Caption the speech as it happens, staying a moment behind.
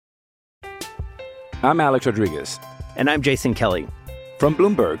I'm Alex Rodriguez. And I'm Jason Kelly. From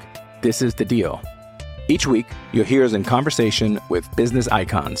Bloomberg, this is The Deal. Each week, you'll hear us in conversation with business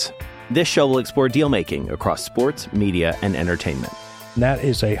icons. This show will explore deal-making across sports, media, and entertainment. That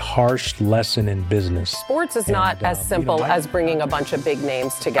is a harsh lesson in business. Sports is not as simple as bringing a bunch of big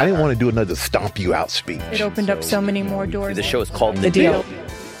names together. I didn't want to do another stomp you out speech. It opened up so many more doors. The show is called The Deal.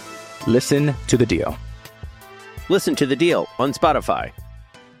 Listen to The Deal. Listen to The Deal on Spotify.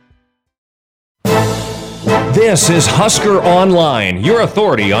 This is Husker Online, your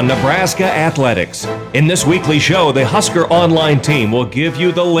authority on Nebraska athletics. In this weekly show, the Husker Online team will give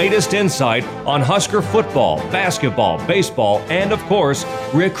you the latest insight on Husker football, basketball, baseball, and, of course,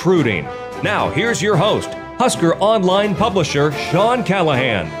 recruiting. Now, here's your host, Husker Online publisher Sean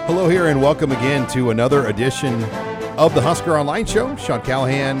Callahan. Hello here, and welcome again to another edition of the Husker Online Show. Sean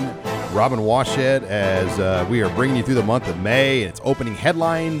Callahan, Robin Washut, as we are bringing you through the month of May, and it's opening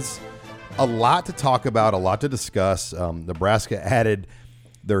headlines. A lot to talk about, a lot to discuss. Nebraska added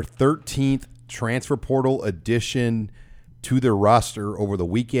their 13th transfer portal addition to their roster over the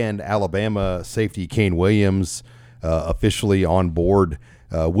weekend. Alabama safety Kane Williams officially on board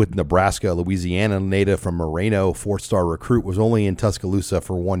with Nebraska. Louisiana native from Moreno, four-star recruit, was only in Tuscaloosa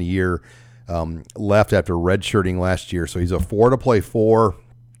for 1 year, left after redshirting last year. So he's a four to play four.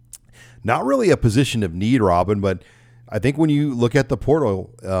 Not really a position of need, Robin, but I think when you look at the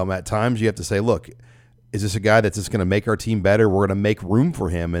portal, at times you have to say, look, is this a guy that's just going to make our team better? We're going to make room for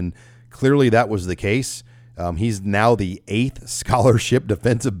him. And clearly that was the case. He's now the 8th scholarship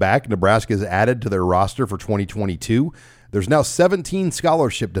defensive back Nebraska has added to their roster for 2022. There's now 17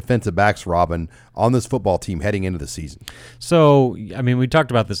 scholarship defensive backs, Robin, on this football team heading into the season. So, I mean, we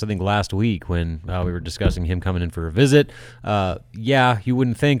talked about this, I think, last week when we were discussing him coming in for a visit. Yeah, you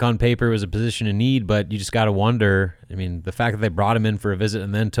wouldn't think on paper it was a position in need, but you just got to wonder, I mean, the fact that they brought him in for a visit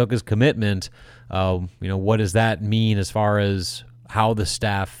and then took his commitment, what does that mean as far as how the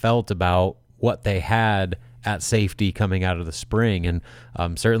staff felt about what they had at safety coming out of the spring? And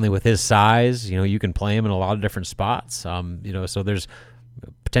certainly with his size, you can play him in a lot of different spots, so there's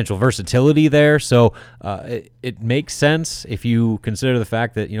potential versatility there. So it makes sense if you consider the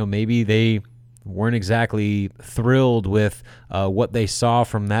fact that, maybe they weren't exactly thrilled with what they saw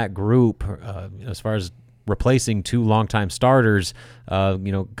from that group as far as replacing two longtime starters,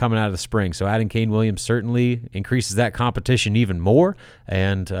 coming out of the spring. So adding Kane Williams certainly increases that competition even more.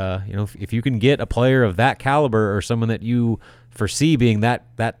 And, if you can get a player of that caliber or someone that you foresee being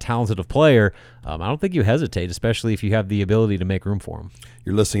that talented of player, I don't think you hesitate, especially if you have the ability to make room for him.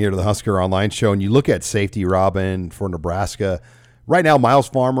 You're listening here to the Husker Online Show, and you look at safety, Robin, for Nebraska. Right now, Miles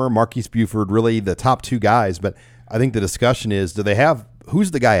Farmer, Marquise Buford, really the top two guys. But I think the discussion is, do they have –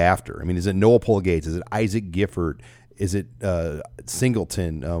 who's the guy after? I mean, is it Noah Pola-Gates? Is it Isaac Gifford? Is it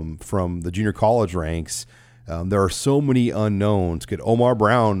Singleton from the junior college ranks? There are so many unknowns. Could Omar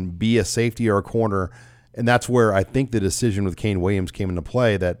Brown be a safety or a corner? And that's where I think the decision with Kane Williams came into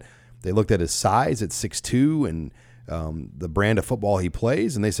play, that they looked at his size at 6'2" and the brand of football he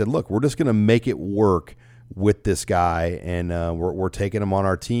plays, and they said, look, we're just going to make it work with this guy, and we're taking him on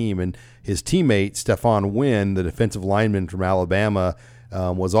our team. And his teammate, Stephon Wynn, the defensive lineman from Alabama,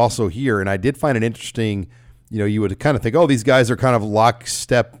 was also here. And I did find it interesting, you would kind of think, oh, these guys are kind of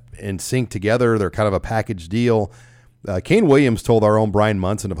lockstep and sync together. They're kind of a package deal. Kane Williams told our own Brian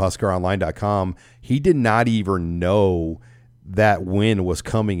Munson of HuskerOnline.com he did not even know that Wynn was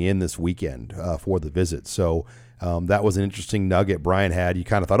coming in this weekend for the visit. So that was an interesting nugget Brian had. You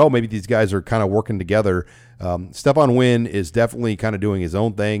kind of thought, oh, maybe these guys are kind of working together. Stephon Wynn is definitely kind of doing his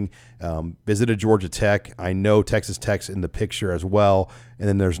own thing. Visited Georgia Tech. I know Texas Tech's in the picture as well. And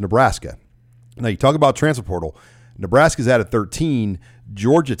then there's Nebraska. Now, you talk about transfer portal. Nebraska's added 13.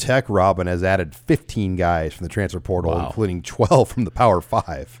 Georgia Tech, Robin, has added 15 guys from the transfer portal, including 12 from the Power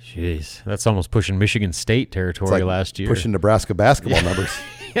 5. Jeez, that's almost pushing Michigan State territory last year. Pushing Nebraska basketball numbers.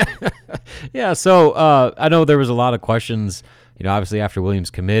 Yeah, so I know there was a lot of questions, obviously after Williams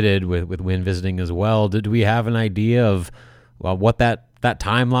committed with Wynn visiting as well. Did we have an idea of what that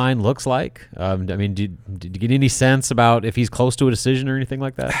timeline looks like? I mean, did you get any sense about if he's close to a decision or anything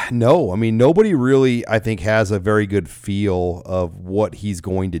like that? No. I mean, nobody really, I think, has a very good feel of what he's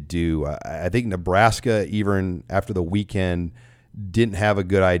going to do. I think Nebraska, even after the weekend, didn't have a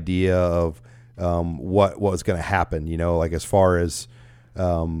good idea of what was going to happen, as far as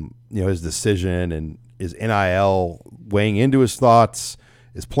his decision and his NIL weighing into his thoughts,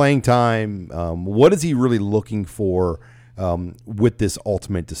 his playing time. What is he really looking for with this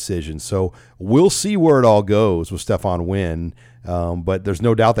ultimate decision? So we'll see where it all goes with Stephon Wynn, but there's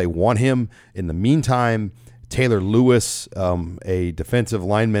no doubt they want him. In the meantime, Taylor Lewis, a defensive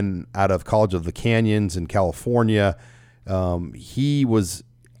lineman out of College of the Canyons in California. He was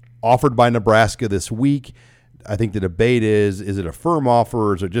offered by Nebraska this week. I think the debate is it a firm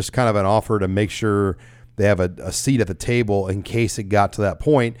offer or is it just kind of an offer to make sure they have a seat at the table in case it got to that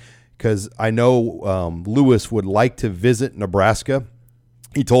point? Because I know Lewis would like to visit Nebraska.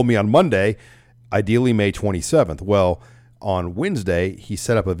 He told me on Monday, ideally May 27th. Well, on Wednesday, he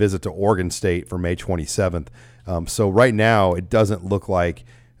set up a visit to Oregon State for May 27th. So right now, it doesn't look like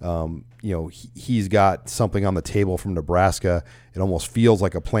he's got something on the table from Nebraska. It almost feels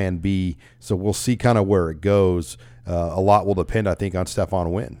like a plan B. So we'll see kind of where it goes. A lot will depend, I think, on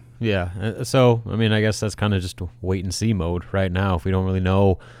Stephon Wynn. Yeah. So, I mean, I guess that's kind of just wait and see mode right now. If we don't really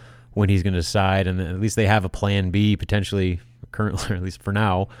know when he's going to decide, and at least they have a plan B potentially currently, or at least for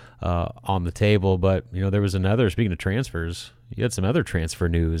now, on the table. But, there was speaking of transfers, you had some other transfer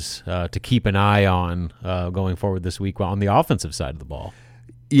news to keep an eye on going forward this week on the offensive side of the ball.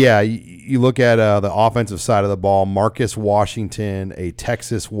 Yeah, you look at the offensive side of the ball, Marcus Washington, a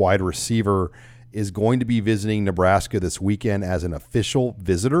Texas wide receiver, is going to be visiting Nebraska this weekend as an official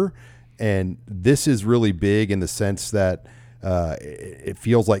visitor. And this is really big in the sense that it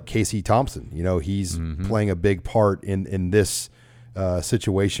feels like Casey Thompson. He's playing a big part in this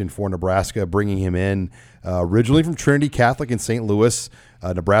situation for Nebraska, bringing him in originally from Trinity Catholic in St. Louis.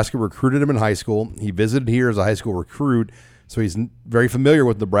 Nebraska recruited him in high school. He visited here as a high school recruit, so he's very familiar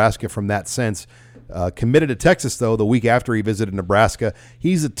with Nebraska from that sense. Committed to Texas, though, the week after he visited Nebraska.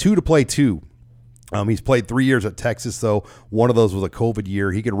 He's a 2 to play 2. He's played 3 years at Texas, though. One of those was a COVID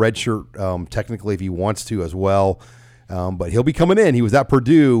year. He could redshirt technically if he wants to as well. But he'll be coming in. He was at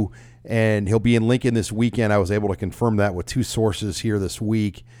Purdue, and he'll be in Lincoln this weekend. I was able to confirm that with 2 sources here this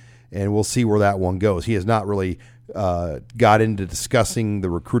week, and we'll see where that one goes. He has not really got into discussing the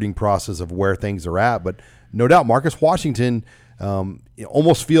recruiting process of where things are at, but no doubt Marcus Washington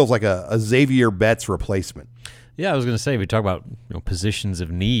almost feels like a Xavier Betts replacement. Yeah, I was going to say, we talk about positions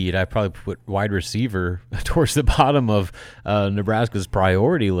of need. I probably put wide receiver towards the bottom of Nebraska's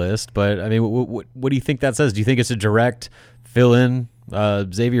priority list. But, I mean, what do you think that says? Do you think it's a direct fill-in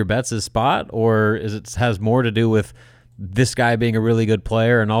Xavier Betts' spot, or has more to do with this guy being a really good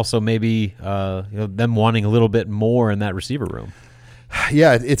player and also maybe them wanting a little bit more in that receiver room?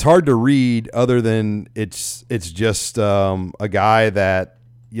 Yeah, it's hard to read other than it's just a guy that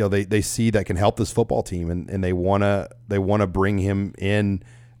they see that can help this football team, and they wanna bring him in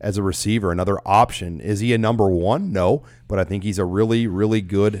as a receiver, another option. Is he a number 1? No, but I think he's a really, really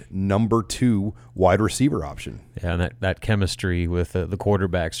good number 2 wide receiver option. Yeah, and that chemistry with the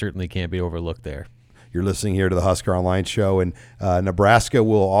quarterback certainly can't be overlooked there. You're listening here to the Husker Online Show, and Nebraska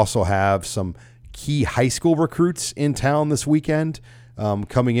will also have some key high school recruits in town this weekend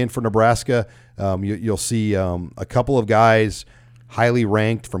coming in for Nebraska. You'll see a couple of guys highly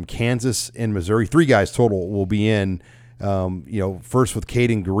ranked from Kansas and Missouri. 3 guys total will be in. First with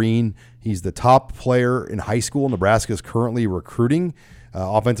Caden Green. He's the top player in high school. Nebraska is currently recruiting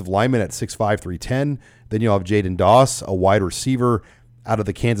offensive lineman at 6'5", 310. Then you'll have Jaden Doss, a wide receiver out of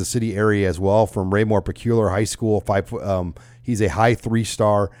the Kansas City area as well from Raymore Peculiar High School. He's a high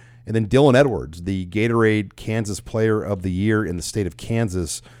 3-star. And then Dylan Edwards, the Gatorade Kansas Player of the Year in the state of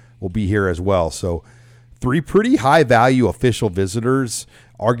Kansas, will be here as well. So 3 pretty high-value official visitors.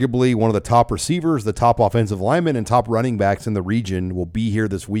 Arguably one of the top receivers, the top offensive linemen, and top running backs in the region will be here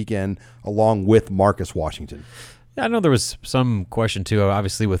this weekend along with Marcus Washington. Yeah, I know there was some question, too,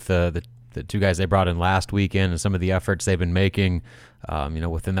 obviously with the 2 guys they brought in last weekend and some of the efforts they've been making,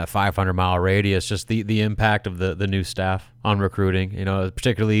 within that 500-mile radius, just the impact of the new staff on recruiting,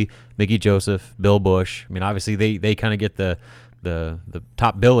 particularly Mickey Joseph, Bill Bush. I mean, obviously they kind of get the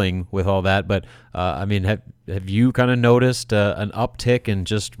top billing with all that, but have you kind of noticed an uptick in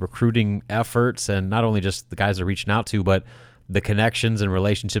just recruiting efforts, and not only just the guys they're reaching out to, but the connections and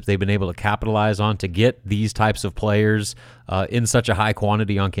relationships they've been able to capitalize on to get these types of players in such a high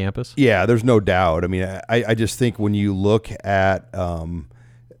quantity on campus? Yeah, there's no doubt. I mean, I just think when you look at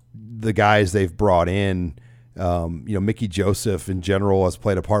the guys they've brought in, Mickey Joseph in general has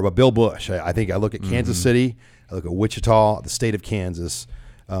played a part, but Bill Bush, I think I look at Kansas City, I look at Wichita, the state of Kansas.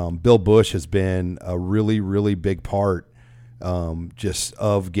 Bill Bush has been a really, really big part just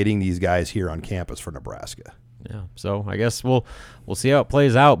of getting these guys here on campus for Nebraska. Yeah, so I guess we'll see how it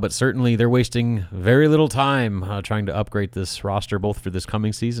plays out, but certainly they're wasting very little time trying to upgrade this roster, both for this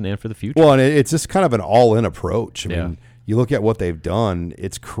coming season and for the future. Well, and it's just kind of an all-in approach. I mean, you look at what they've done,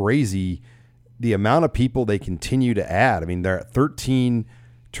 it's crazy the amount of people they continue to add. I mean, they're at 13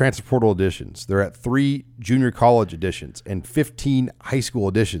 transfer portal additions. They're at 3 junior college additions and 15 high school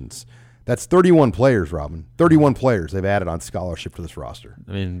additions. That's 31 players, Robin. 31 players they've added on scholarship to this roster.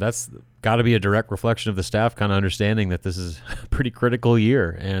 I mean, that's got to be a direct reflection of the staff kind of understanding that this is a pretty critical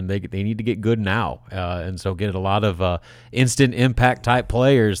year, and they need to get good now. And so get a lot of instant impact type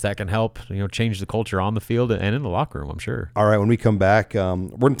players that can help change the culture on the field and in the locker room, I'm sure. All right, when we come back, we're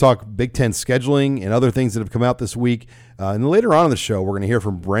going to talk Big Ten scheduling and other things that have come out this week. And later on in the show, we're going to hear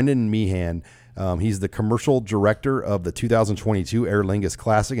from Brendan Meehan. He's the commercial director of the 2022 Aer Lingus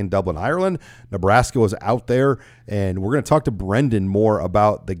Classic in Dublin, Ireland. Nebraska was out there, and we're going to talk to Brendan more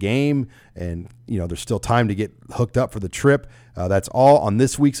about the game. And, there's still time to get hooked up for the trip. That's all on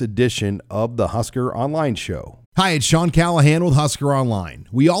this week's edition of the Husker Online Show. Hi, it's Sean Callahan with Husker Online.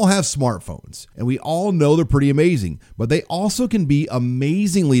 We all have smartphones, and we all know they're pretty amazing, but they also can be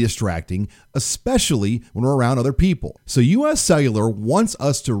amazingly distracting, especially when we're around other people. So US Cellular wants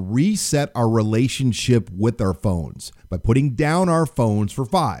us to reset our relationship with our phones by putting down our phones for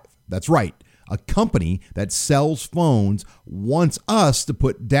 $5. That's right. A company that sells phones wants us to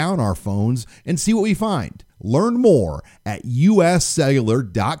put down our phones and see what we find. Learn more at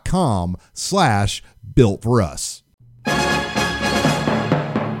uscellular.com/built for us.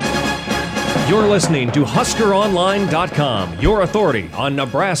 You're listening to HuskerOnline.com, your authority on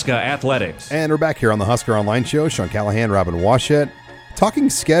Nebraska athletics. And we're back here on the Husker Online Show. Sean Callahan, Robin Washett,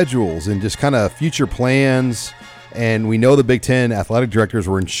 talking schedules and just kind of future plans. And we know the Big Ten athletic directors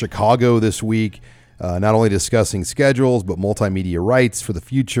were in Chicago this week, not only discussing schedules, but multimedia rights for the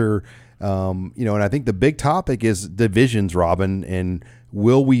future. And I think the big topic is divisions, Robin, and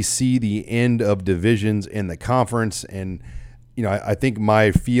will we see the end of divisions in the conference? And, I think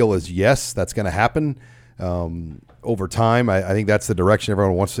my feel is yes, that's going to happen over time. I think that's the direction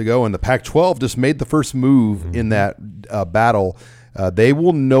everyone wants to go. And the Pac-12 just made the first move in that battle. They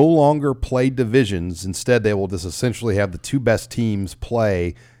will no longer play divisions. Instead, they will just essentially have the two best teams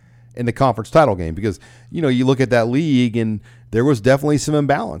play in the conference title game because, you look at that league and there was definitely some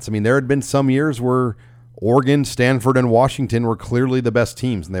imbalance. I mean, there had been some years where Oregon, Stanford, and Washington were clearly the best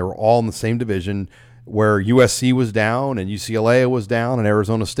teams, and they were all in the same division where USC was down and UCLA was down and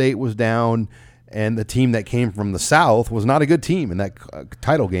Arizona State was down, and the team that came from the South was not a good team in that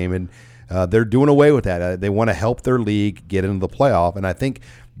title game, and they're doing away with that. They want to help their league get into the playoff, and I think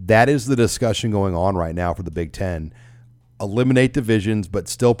that is the discussion going on right now for the Big Ten. Eliminate divisions, but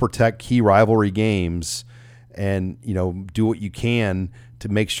still protect key rivalry games and, do what you can to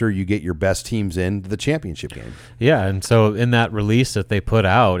make sure you get your best teams into the championship game. Yeah, and so in that release that they put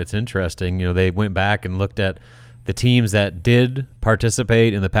out, it's interesting. They went back and looked at the teams that did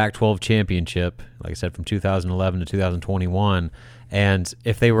participate in the Pac-12 championship, like I said, from 2011 to 2021, and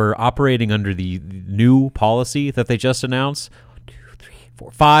if they were operating under the new policy that they just announced,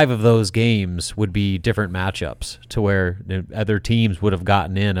 5 of those games would be different matchups to where other teams would have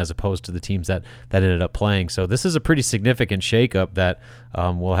gotten in as opposed to the teams that ended up playing. So this is a pretty significant shakeup that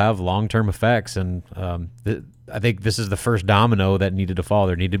will have long-term effects. And I think this is the first domino that needed to fall.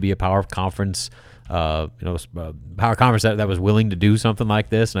 There needed to be a power conference power conference that was willing to do something like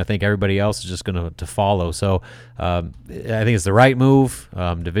this, and I think everybody else is just going to follow. So I think it's the right move.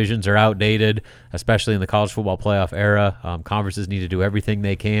 Divisions are outdated, especially in the college football playoff era. Conferences need to do everything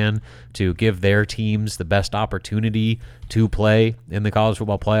they can to give their teams the best opportunity to play in the college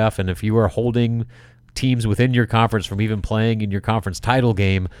football playoff, and if you are holding teams within your conference from even playing in your conference title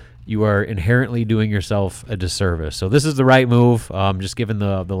game, you are inherently doing yourself a disservice. So this is the right move, just given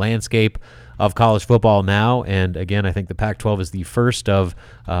the landscape of college football now. And again, I think the Pac-12 is the first of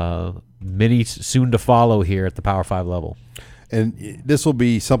many soon to follow here at the Power 5 level. And this will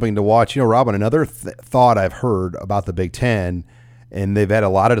be something to watch. Robin, another thought I've heard about the Big Ten, and they've had a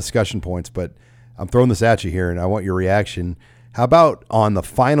lot of discussion points, but I'm throwing this at you here, and I want your reaction. How about on the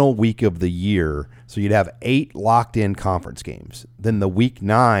final week of the year, so you'd have 8 locked-in conference games. Then the week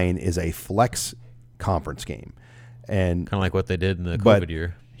 9 is a flex conference game. And kind of like what they did in the COVID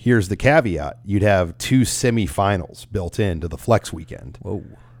year. Here's the caveat. You'd have 2 semifinals built into the flex weekend. Whoa.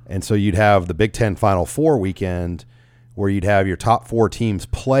 And so you'd have the Big Ten Final Four weekend where you'd have your top 4 teams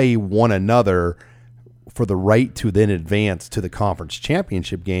play one another for the right to then advance to the conference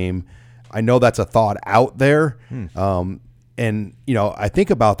championship game. I know that's a thought out there. And, I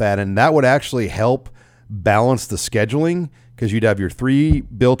think about that, and that would actually help balance the scheduling because you'd have your 3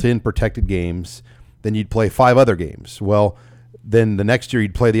 built-in protected games, then you'd play 5 other games. Well, then the next year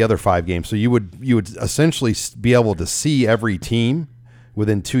you'd play the other 5 games. So you would essentially be able to see every team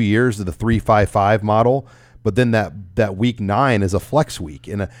within 2 years of the 3-5-5 model, but then that week 9 is a flex week.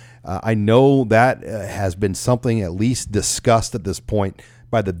 And I know that has been something at least discussed at this point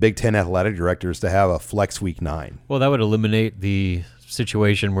by the Big Ten athletic directors to have a flex week 9. Well, that would eliminate the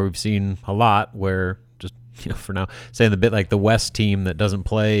situation where we've seen a lot where just, for now, saying the bit like the West team that doesn't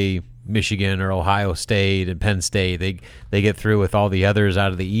play Michigan or Ohio State and Penn State, they get through with all the others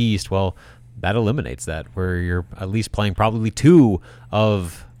out of the East. Well, that eliminates that, where you're at least playing probably two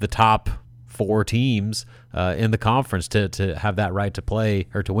of the top four teams in the conference to have that right to play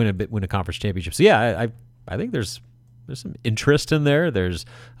or to win a conference championship. So yeah, I think there's some interest in there. There's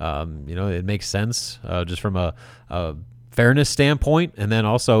it makes sense just from a fairness standpoint, and then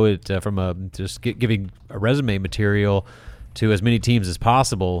also from giving a resume material to as many teams as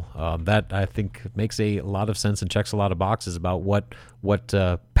possible. That I think makes a lot of sense and checks a lot of boxes about what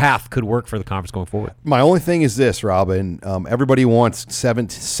path could work for the conference going forward. My only thing is this, Robin. Everybody wants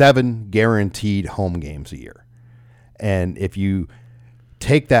seven guaranteed home games a year, and if you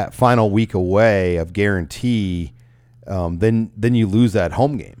take that final week away of guarantee, then you lose that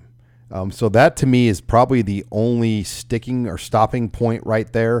home game. So that to me is probably the only sticking or stopping point right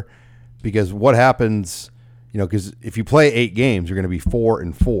there, because what happens? Because if you play 8 games, you're going to be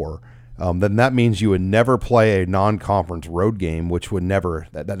 4-4. Then that means you would never play a non-conference road game, which would never.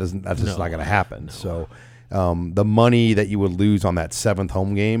 That's just not going to happen. No. So the money that you would lose on that 7th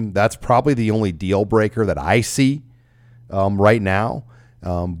home game, that's probably the only deal breaker that I see right now.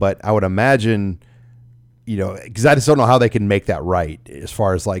 But I would imagine, because I just don't know how they can make that right as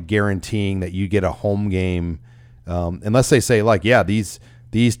far as like guaranteeing that you get a home game, unless they say like, yeah, these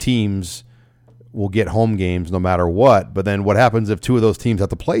teams will get home games no matter what. But then what happens if 2 of those teams have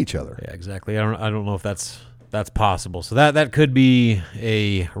to play each other? Yeah, exactly. I don't know if that's possible. So that could be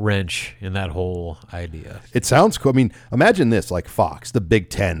a wrench in that whole idea. It sounds cool. I mean, imagine this, like Fox, the Big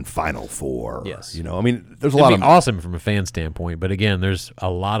Ten Final Four. Yes. There's a lot of awesome from a fan standpoint, but again, there's a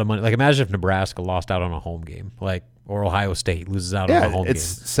lot of money. Like imagine if Nebraska lost out on a home game, or Ohio State loses out on a home game.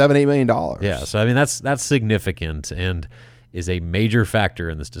 It's $7-8 million. Yeah. So I mean, that's significant and is a major factor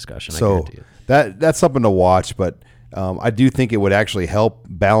in this discussion. So I guarantee you. That's something to watch, but I do think it would actually help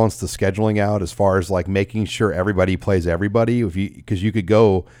balance the scheduling out as far as like making sure everybody plays everybody. Because you could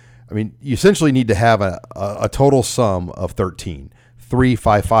go, you essentially need to have a total sum of 13.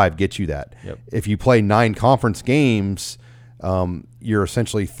 3-5-5 gets you that. Yep. If you play 9 conference games, you're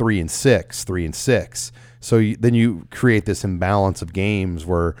essentially 3-6. So then you create this imbalance of games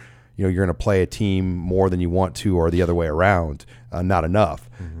where you're going to play a team more than you want to, or the other way around, not enough.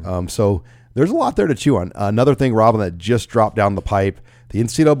 Mm-hmm. So there's a lot there to chew on. Another thing, Robin, that just dropped down the pipe, the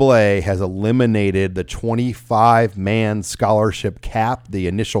NCAA has eliminated the 25-man scholarship cap, the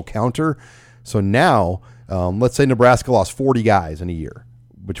initial counter. So now, let's say Nebraska lost 40 guys in a year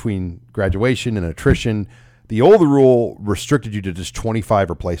between graduation and attrition. The old rule restricted you to just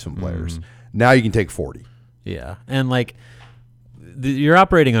 25 replacement players. Mm-hmm. Now you can take 40. Yeah, and you're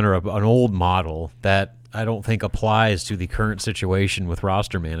operating under an old model that I don't think applies to the current situation with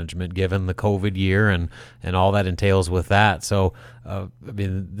roster management, given the COVID year and all that entails with that. So,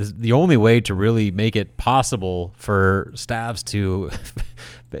 the only way to really make it possible for staffs to,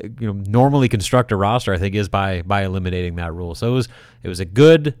 normally construct a roster, I think, is by eliminating that rule. So it was a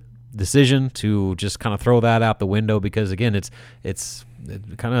good decision to just kind of throw that out the window, because again, it's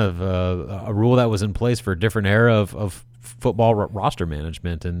kind of a rule that was in place for a different era of football roster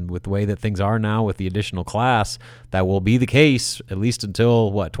management, and with the way that things are now with the additional class, that will be the case at least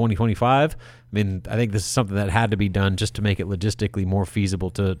until 2025. I think this is something that had to be done just to make it logistically more feasible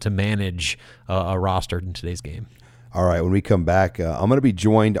to manage a roster in today's game. All right, when we come back, I'm going to be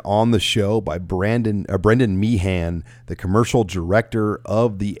joined on the show by Brendan Meehan, the commercial director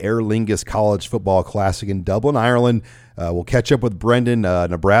of the Aer Lingus College Football Classic in Dublin, Ireland. We'll catch up with Brendan.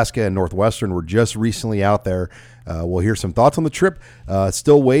 Nebraska and Northwestern were just recently out there. We'll hear some thoughts on the trip.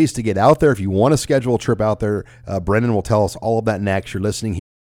 Still ways to get out there. If you want to schedule a trip out there, Brendan will tell us all of that next. You're listening.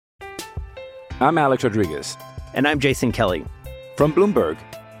 I'm Alex Rodriguez. And I'm Jason Kelly. From Bloomberg,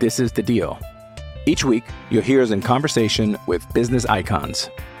 this is The Deal. Each week, you'll hear us in conversation with business icons.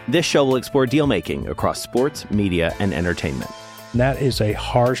 This show will explore deal-making across sports, media, and entertainment. That is a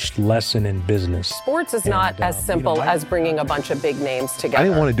harsh lesson in business. Sports is not as simple as bringing a bunch of big names together. I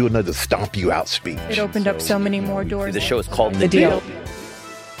didn't want to do another stomp you out speech. It opened up so many more doors. The show is called The Deal.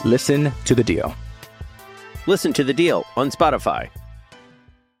 Listen to The Deal. Listen to The Deal on Spotify.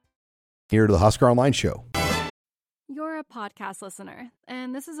 Here to the Husker Online Show. You're a podcast listener,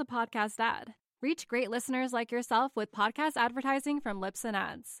 and this is a podcast ad. Reach great listeners like yourself with podcast advertising from Libsyn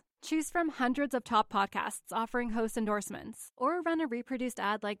Ads. Choose from hundreds of top podcasts offering host endorsements, or run a reproduced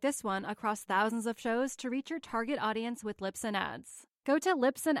ad like this one across thousands of shows to reach your target audience with Libsyn Ads. Go to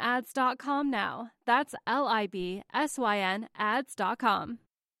libsynads.com now. That's LIBSYN ads.com.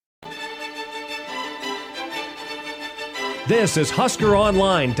 This is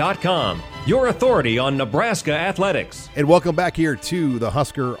HuskerOnline.com, your authority on Nebraska athletics. And welcome back here to the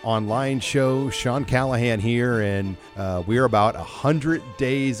Husker Online Show. Sean Callahan here, and we are about 100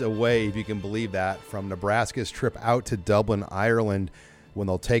 days away, if you can believe that, from Nebraska's trip out to Dublin, Ireland, when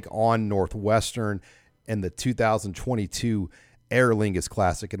they'll take on Northwestern in the 2022 Aer Lingus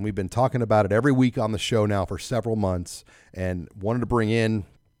Classic. And we've been talking about it every week on the show now for several months, and wanted to bring in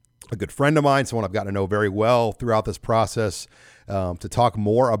a good friend of mine, someone I've gotten to know very well throughout this process, to talk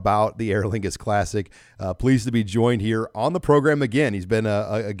more about the Aer Lingus Classic. Pleased to be joined here on the program again. He's been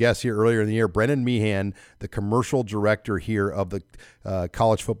a guest here earlier in the year. Brendan Meehan, the commercial director here of the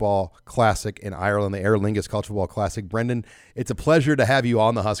College Football Classic in Ireland, the Aer Lingus College Football Classic. Brendan, it's a pleasure to have you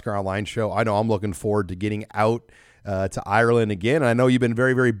on the Husker Online Show. I know I'm looking forward to getting out to Ireland again. And I know you've been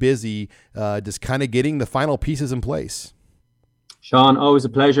very, very busy just kind of getting the final pieces in place. Sean, always a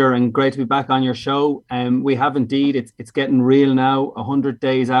pleasure and great to be back on your show. We have indeed, it's getting real now, 100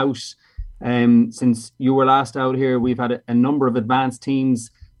 days out. Since you were last out here, we've had a number of advanced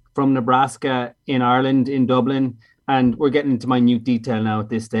teams from Nebraska in Ireland, in Dublin, and we're getting into minute detail now at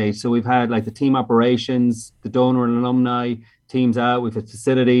this stage. So we've had like the team operations, the donor and alumni teams out, we've had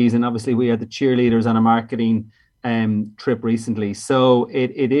facilities, and obviously we had the cheerleaders on a marketing trip recently. So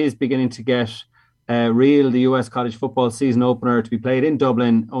it is beginning to get real, the US college football season opener to be played in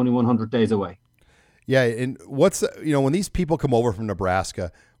Dublin, only 100 days away. Yeah, and what's, when these people come over from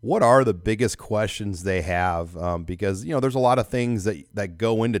Nebraska, what are the biggest questions they have? Because, there's a lot of things that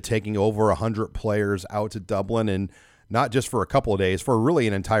go into taking over 100 players out to Dublin, and not just for a couple of days, for really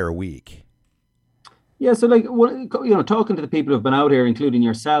an entire week. Yeah, so talking to the people who've been out here, including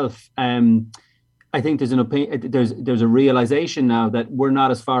yourself, I think there's an opinion. There's a realization now that we're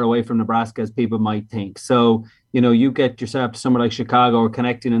not as far away from Nebraska as people might think. So you get yourself to somewhere like Chicago or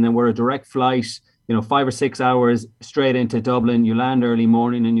Connecticut, and then we're a direct flight. 5 or 6 hours straight into Dublin. You land early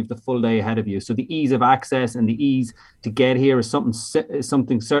morning, and you have the full day ahead of you. So the ease of access and the ease to get here is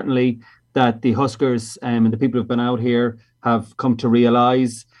something certainly that the Huskers and the people who've been out here have come to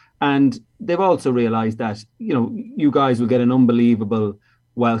realize. And they've also realized that you guys will get an unbelievable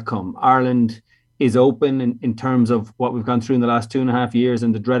welcome. Ireland is open in terms of what we've gone through in the last 2.5 years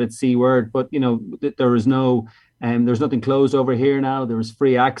and the dreaded C word. But, there is there's nothing closed over here now. There is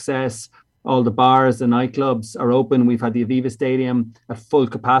free access. All the bars, the nightclubs are open. We've had the Aviva Stadium at full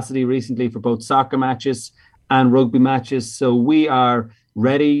capacity recently for both soccer matches and rugby matches. So we are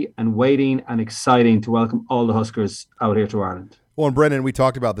ready and waiting and exciting to welcome all the Huskers out here to Ireland. Well, and Brendan, we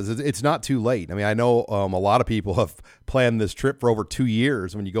talked about this. It's not too late. I mean, I know a lot of people have planned this trip for over 2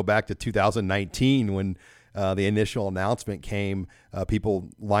 years. When you go back to 2019, when the initial announcement came, people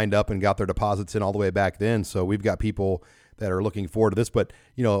lined up and got their deposits in all the way back then. So we've got people that are looking forward to this. But,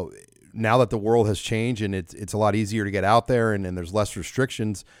 now that the world has changed and it's a lot easier to get out there and there's less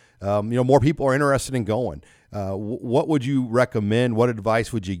restrictions, more people are interested in going. What would you recommend? What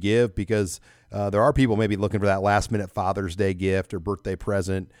advice would you give? Because there are people maybe looking for that last-minute Father's Day gift or birthday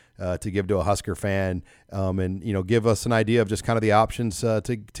present to give to a Husker fan, and give us an idea of just kind of the options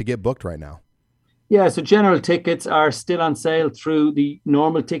to get booked right now. Yeah, so general tickets are still on sale through the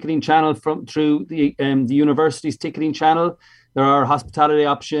normal ticketing channel, through the university's ticketing channel. There are hospitality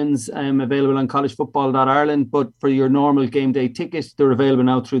options available on collegefootball.ireland, but for your normal game day tickets, they're available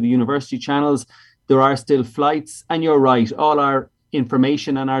now through the university channels. There are still flights, and you're right, all our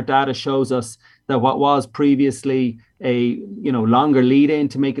information and our data shows us that what was previously a longer lead in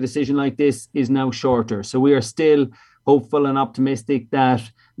to make a decision like this is now shorter. So we are still hopeful and optimistic that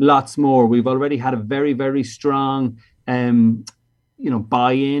lots more. We've already had a very, very strong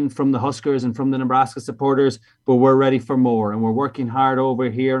buy-in from the Huskers and from the Nebraska supporters, but we're ready for more, and we're working hard over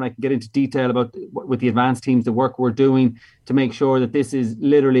here. And I can get into detail about with the advanced teams, the work we're doing to make sure that this is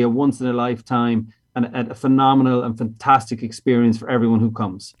literally a once in a lifetime and a phenomenal and fantastic experience for everyone who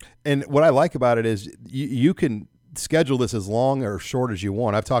comes. And what I like about it is you can schedule this as long or short as you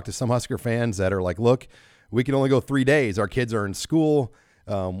want. I've talked to some Husker fans that are like, look, we can only go 3 days. Our kids are in school.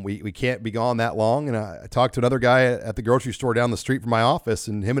 We can't be gone that long. And I talked to another guy at the grocery store down the street from my office,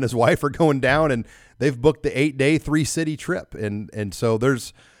 and him and his wife are going down, and they've booked the 8-day 3-city trip. And so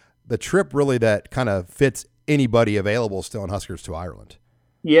there's the trip really that kind of fits anybody available still in Huskers to Ireland.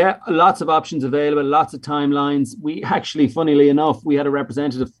 Yeah, lots of options available, lots of timelines. We actually, funnily enough, we had a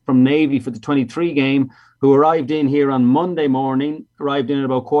representative from Navy for the 23 game who arrived in here on Monday morning, arrived in at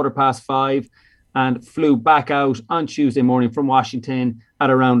about 5:15, and flew back out on Tuesday morning from Washington at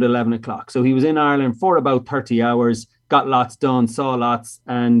around 11 o'clock. So he was in Ireland for about 30 hours, got lots done, saw lots.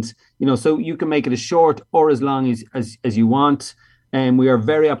 And, so you can make it as short or as long as you want. And we are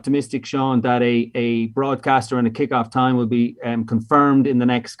very optimistic, Sean, that a broadcaster and a kickoff time will be confirmed in the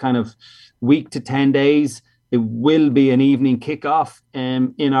next kind of week to 10 days. It will be an evening kickoff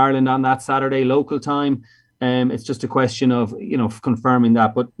in Ireland on that Saturday local time. It's just a question of, confirming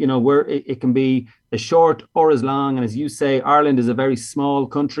that. But, it can be as short or as long. And as you say, Ireland is a very small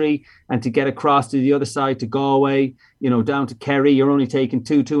country. And to get across to the other side, to Galway, down to Kerry, you're only taking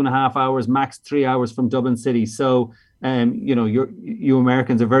 2.5 hours, max 3 hours from Dublin City. So, you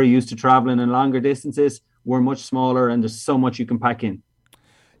Americans are very used to traveling in longer distances. We're much smaller and there's so much you can pack in.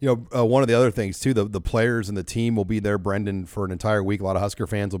 One of the other things too, the players and the team will be there, Brendan, for an entire week. A lot of Husker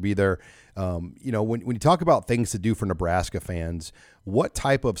fans will be there. When you talk about things to do for Nebraska fans, what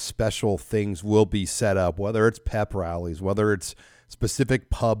type of special things will be set up, whether it's pep rallies, whether it's specific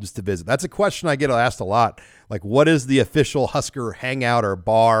pubs to visit? That's a question I get asked a lot. Like, what is the official Husker hangout or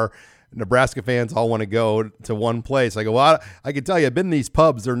bar? Nebraska fans all want to go to one place. I go, well, I can tell you, I've been in these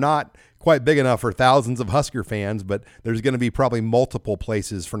pubs. They're not quite big enough for thousands of Husker fans, but there's going to be probably multiple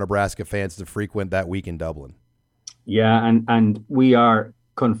places for Nebraska fans to frequent that week in Dublin. Yeah, and we are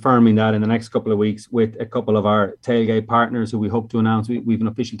confirming that in the next couple of weeks with a couple of our tailgate partners who we hope to announce. We've an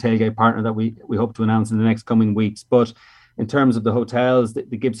official tailgate partner that we hope to announce in the next coming weeks. But in terms of the hotels, the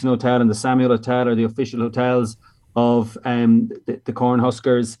Gibson Hotel and the Samuel Hotel are the official hotels of the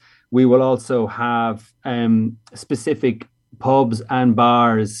Cornhuskers. We will also have specific pubs and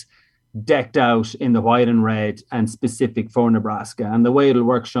bars decked out in the white and red and specific for Nebraska. And the way it'll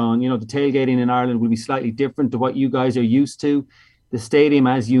work, Sean, the tailgating in Ireland will be slightly different to what you guys are used to. The stadium,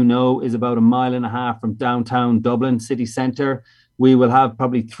 as you know, is about 1.5 miles from downtown Dublin city centre. We will have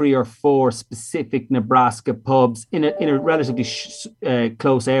probably 3 or 4 specific Nebraska pubs in a relatively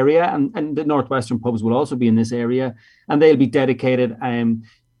close area. And the Northwestern pubs will also be in this area. And they'll be dedicated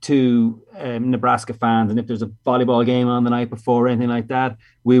to Nebraska fans. And if there's a volleyball game on the night before or anything like that,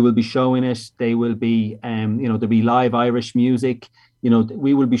 we will be showing it. They will be, there'll be live Irish music.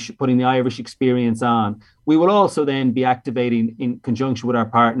 We will be putting the Irish experience on. We will also then be activating, in conjunction with our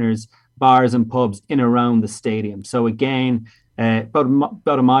partners, bars and pubs in around the stadium. So again, about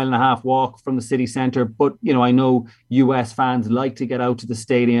 1.5 mile walk from the city centre. But, I know US fans like to get out to the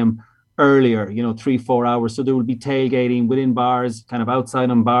stadium earlier, 3-4 hours. So there will be tailgating within bars, kind of outside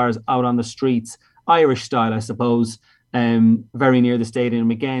on bars, out on the streets, Irish style, I suppose, very near the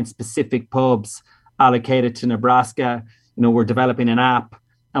stadium. Again, specific pubs allocated to Nebraska. We're developing an app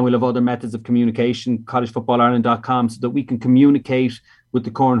and we'll have other methods of communication, collegefootballireland.com, so that we can communicate with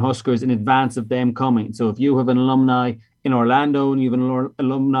the Cornhuskers in advance of them coming. So if you have an alumni in Orlando and you have an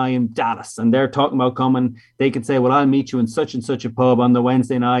alumni in Dallas and they're talking about coming, they can say, well, I'll meet you in such and such a pub on the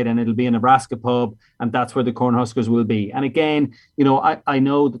Wednesday night and it'll be a Nebraska pub and that's where the Cornhuskers will be. And again, I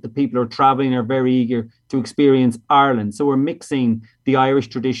know that the people who are traveling are very eager to experience Ireland. So we're mixing the Irish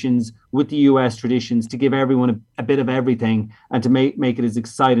traditions with the US traditions to give everyone a bit of everything and to make it as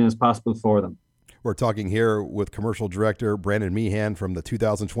exciting as possible for them. We're talking here with commercial director Brandon Meehan from the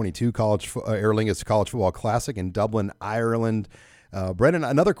 2022 Aer Lingus College Football Classic in Dublin, Ireland. Brandon,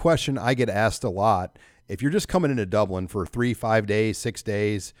 another question I get asked a lot: if you're just coming into Dublin for 3, 5 days, 6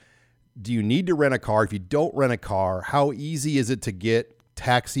 days, do you need to rent a car? If you don't rent a car, how easy is it to get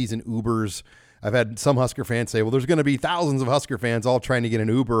taxis and Ubers? I've had some Husker fans say, well, there's going to be thousands of Husker fans all trying to get an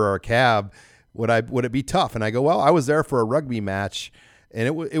Uber or a cab. Would it be tough? And I go, well, I was there for a rugby match. And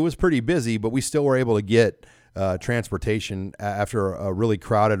it was pretty busy, but we still were able to get transportation after a really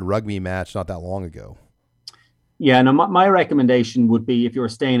crowded rugby match not that long ago. Yeah, no, my recommendation would be, if you're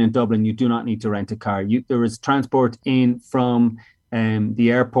staying in Dublin, you do not need to rent a car. There is transport in from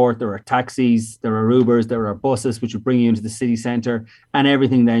the airport. There are taxis, there are Ubers, there are buses, which will bring you into the city centre. And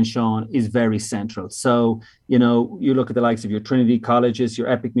everything then, Sean, is very central. So, you look at the likes of your Trinity colleges, your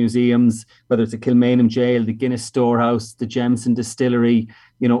Epic museums, whether it's the Kilmainham Jail, the Guinness Storehouse, the Jameson Distillery,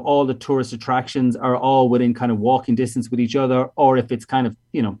 all the tourist attractions are all within kind of walking distance with each other. Or if it's kind of,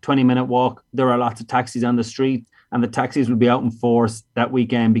 20-minute walk, there are lots of taxis on the street. And the taxis will be out in force that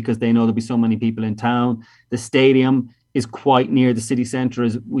weekend because they know there'll be so many people in town. The stadium is quite near the city centre,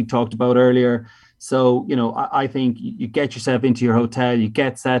 as we talked about earlier. So, I think you get yourself into your hotel, you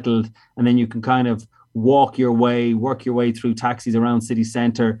get settled, and then you can kind of work your way through taxis around city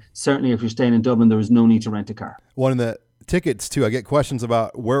centre. Certainly, if you're staying in Dublin, there is no need to rent a car. One of the tickets, too, I get questions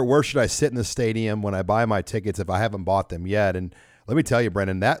about where should I sit in the stadium when I buy my tickets if I haven't bought them yet. And let me tell you,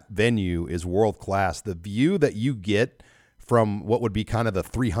 Brendan, that venue is world-class. The view that you get from what would be kind of the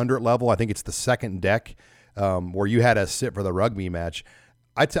 300 level, I think it's the second deck, where you had to sit for the rugby match.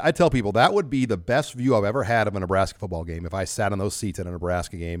 I tell people that would be the best view I've ever had of a Nebraska football game if I sat on those seats at a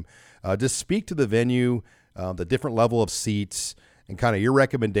Nebraska game. Just speak to the venue, the different level of seats, and kind of your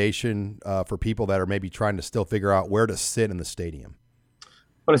recommendation for people that are maybe trying to still figure out where to sit in the stadium.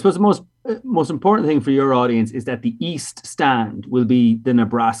 Well, I suppose the most important thing for your audience is that the East Stand will be the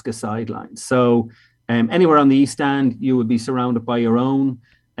Nebraska sidelines. So anywhere on the East Stand, you will be surrounded by your own.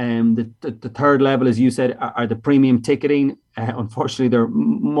 The third level, as you said, are the premium ticketing. Unfortunately, they're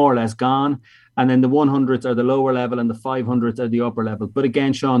more or less gone. And then the 100s are the lower level and the 500s are the upper level. But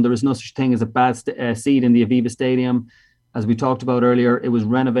again, Sean, there is no such thing as a bad seat in the Aviva Stadium. As we talked about earlier, it was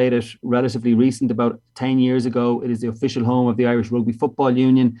renovated relatively recent, about 10 years ago. It is the official home of the Irish Rugby Football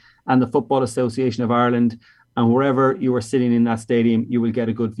Union and the Football Association of Ireland. And wherever you are sitting in that stadium, you will get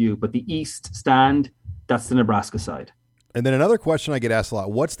a good view. But the East Stand, that's the Nebraska side. And then another question I get asked a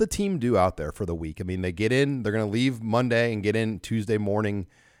lot, what's the team do out there for the week? I mean, they get in, they're going to leave Monday and get in Tuesday morning.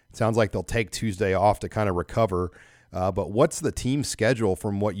 It sounds like they'll take Tuesday off to kind of recover. But what's the team schedule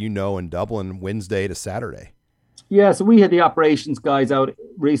from what you know in Dublin Wednesday to Saturday? Yeah, so we had the operations guys out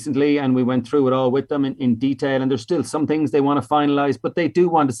recently and we went through it all with them in detail. And there's still some things they want to finalize, but they do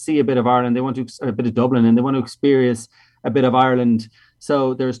want to see a bit of Ireland. They want to a bit of Dublin and they want to experience a bit of Ireland.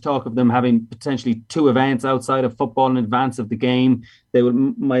 So there's talk of them having potentially 2 events outside of football in advance of the game. They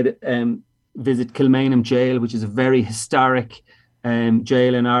might visit Kilmainham Jail, which is a very historic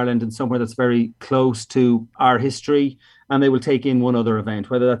jail in Ireland and somewhere that's very close to our history. And they will take in one other event,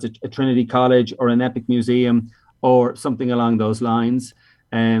 whether that's a Trinity College or an Epic Museum or something along those lines.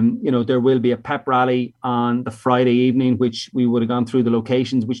 There will be a pep rally on the Friday evening, which we would have gone through the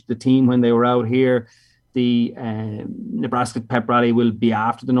locations, which the team, when they were out here, the Nebraska pep rally will be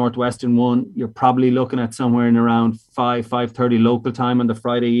after the Northwestern one. You're probably looking at somewhere in around 5:30 local time on the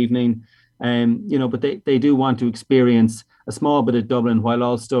Friday evening. But they do want to experience a small bit of Dublin while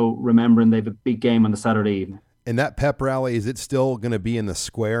also remembering they have a big game on the Saturday evening. And that pep rally, is it still going to be in the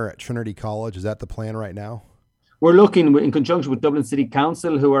square at Trinity College? Is that the plan right now? We're looking in conjunction with Dublin City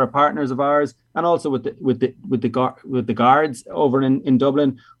Council, who are partners of ours, and also with the guards over in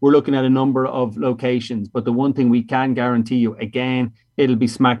Dublin. We're looking at a number of locations, but the one thing we can guarantee you, again, it'll be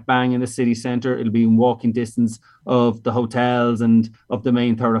smack bang in the city centre. It'll be in walking distance of the hotels and of the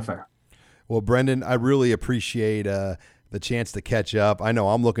main thoroughfare. Well, Brendan, I really appreciate the chance to catch up. I know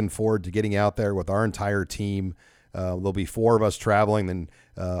I'm looking forward to getting out there with our entire team. There'll be 4 of us traveling, and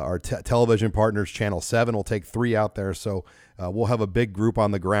our television partners, Channel 7, will take 3 out there. So we'll have a big group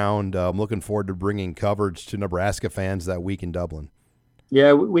on the ground. I'm looking forward to bringing coverage to Nebraska fans that week in Dublin.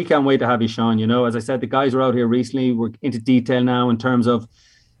 Yeah, we can't wait to have you, Sean. As I said, the guys were out here recently. We're into detail now in terms of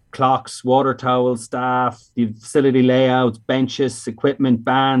clocks, water towels, staff, the facility layouts, benches, equipment,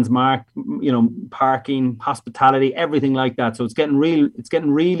 bands, parking, hospitality, everything like that. So it's getting real. It's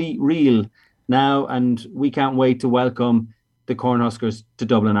getting really real now, and we can't wait to welcome the Cornhuskers to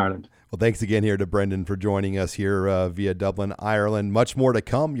Dublin, Ireland. Well, thanks again here to Brendan for joining us here via Dublin, Ireland. Much more to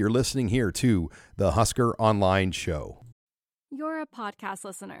come. You're listening here to the Husker Online Show. You're a podcast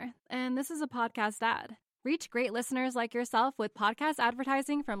listener, and this is a podcast ad. Reach great listeners like yourself with podcast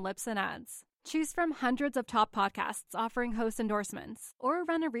advertising from Libsyn Ads. Choose from hundreds of top podcasts offering host endorsements, or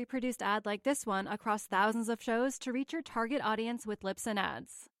run a reproduced ad like this one across thousands of shows to reach your target audience with Libsyn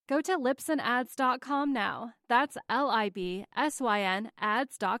Ads. Go to libsynads.com now. That's LIBSYN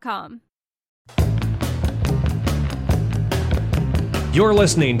ads.com. You're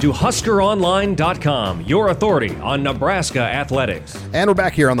listening to HuskerOnline.com, your authority on Nebraska athletics. And we're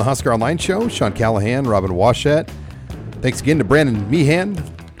back here on the Husker Online Show. Sean Callahan, Robin Washett. Thanks again to Brandon Meehan,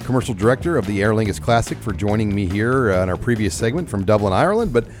 Commercial Director of the Aer Lingus Classic, for joining me here in our previous segment from Dublin,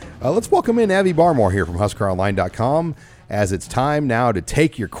 Ireland. But let's welcome in Abby Barmore here from HuskerOnline.com, as it's time now to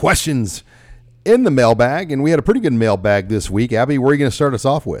take your questions in the mailbag. And we had a pretty good mailbag this week. Abby, where are you going to start us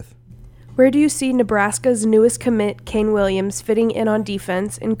off with? Where do you see Nebraska's newest commit, Kane Williams, fitting in on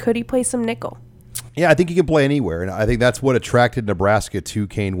defense, and could he play some nickel? Yeah, I think he can play anywhere, and I think that's what attracted Nebraska to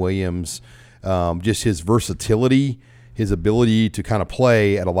Kane Williams, just his versatility, his ability to kind of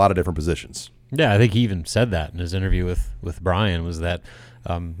play at a lot of different positions. Yeah, I think he even said that in his interview with Brian, was that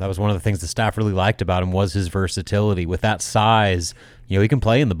that was one of the things the staff really liked about him, was his versatility. With that size, he can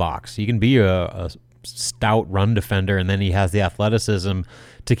play in the box. He can be a stout run defender, and then he has the athleticism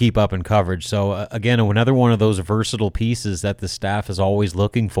to keep up in coverage. So again, another one of those versatile pieces that the staff is always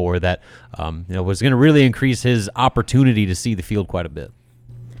looking for, that was going to really increase his opportunity to see the field quite a bit.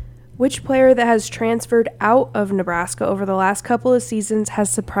 Which player that has transferred out of Nebraska over the last couple of seasons has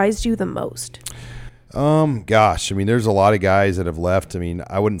surprised you the most? There's a lot of guys that have left.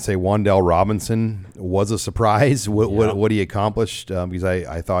 I wouldn't say Wan'Dale Robinson was a surprise, what he accomplished, because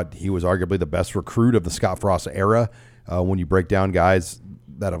I thought he was arguably the best recruit of the Scott Frost era when you break down guys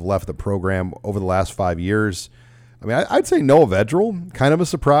that have left the program over the last 5 years. I mean, I'd say Noah Vedral, kind of a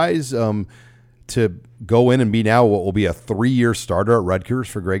surprise to go in and be now what will be a 3-year starter at Rutgers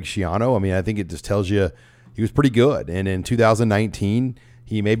for Greg Schiano. I mean, I think it just tells you he was pretty good. And in 2019,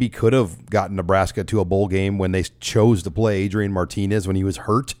 he maybe could have gotten Nebraska to a bowl game when they chose to play Adrian Martinez when he was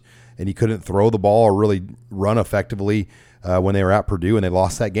hurt and he couldn't throw the ball or really run effectively when they were at Purdue, and they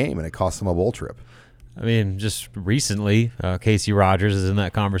lost that game, and it cost them a bowl trip. I mean, just recently, Casey Rogers is in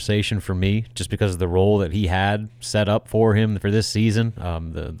that conversation for me just because of the role that he had set up for him for this season,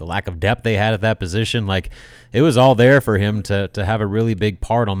 the lack of depth they had at that position. Like, it was all there for him to have a really big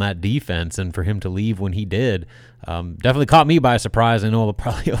part on that defense, and for him to leave when he did definitely caught me by surprise. I know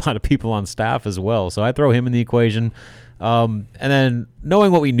probably a lot of people on staff as well, so I throw him in the equation. And then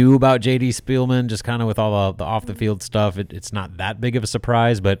knowing what we knew about J.D. Spielman, just kind of with all the off-the-field stuff, it's not that big of a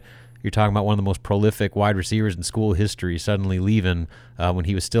surprise, but you're talking about one of the most prolific wide receivers in school history suddenly leaving when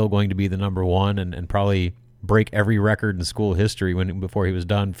he was still going to be the number one and probably break every record in school history before he was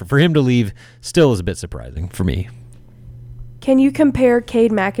done. For him to leave still is a bit surprising for me. Can you compare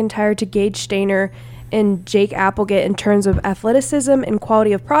Cade McIntyre to Gage Stainer and Jake Applegate in terms of athleticism and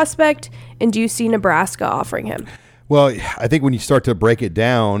quality of prospect? And do you see Nebraska offering him? Well, I think when you start to break it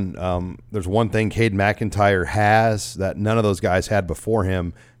down, there's one thing Cade McIntyre has that none of those guys had before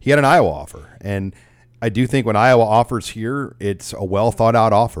him. He had an Iowa offer. And I do think when Iowa offers here, it's a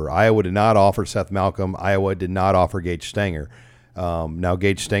well-thought-out offer. Iowa did not offer Seth Malcolm. Iowa did not offer Gage Stanger. Now,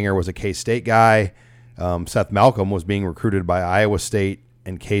 Gage Stanger was a K-State guy. Seth Malcolm was being recruited by Iowa State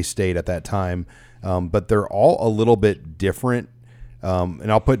and K-State at that time. But they're all a little bit different.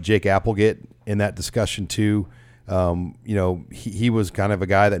 And I'll put Jake Applegate in that discussion too. He was kind of a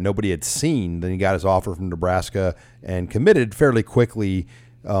guy that nobody had seen. Then he got his offer from Nebraska and committed fairly quickly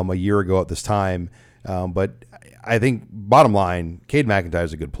a year ago at this time. But I think bottom line, Cade McIntyre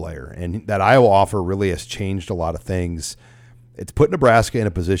is a good player, and that Iowa offer really has changed a lot of things. It's put Nebraska in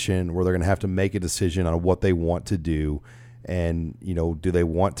a position where they're going to have to make a decision on what they want to do. And, do they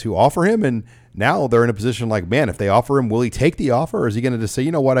want to offer him? And now they're in a position like, man, if they offer him, will he take the offer? Or is he going to just say,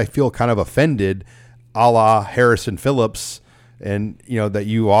 you know what, I feel kind of offended, a la Harrison Phillips, and that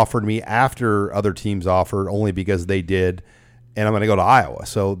you offered me after other teams offered only because they did, and I'm going to go to Iowa.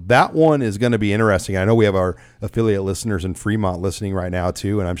 So that one is going to be interesting. I know we have our affiliate listeners in Fremont listening right now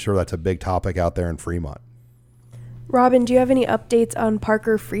too, and I'm sure that's a big topic out there in Fremont. Robin, do you have any updates on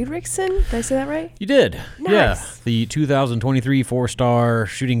Parker Friedrichsen? Did I say that right? You did. Nice. Yeah. The 2023 4-star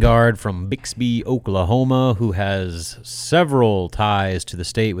shooting guard from Bixby, Oklahoma, who has several ties to the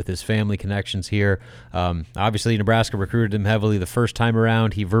state with his family connections here. Obviously, Nebraska recruited him heavily the first time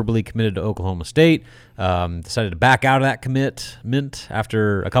around. He verbally committed to Oklahoma State, decided to back out of that commitment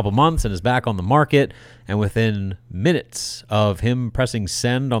after a couple months and is back on the market. And within minutes of him pressing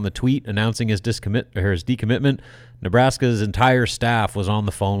send on the tweet announcing his decommitment, Nebraska's entire staff was on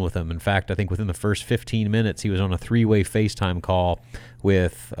the phone with him. In fact, I think within the first 15 minutes, he was on a 3-way FaceTime call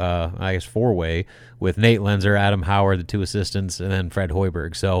with, 4-way, with Nate Lenzer, Adam Howard, the 2 assistants, and then Fred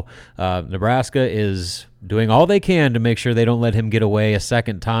Hoiberg. So Nebraska is doing all they can to make sure they don't let him get away a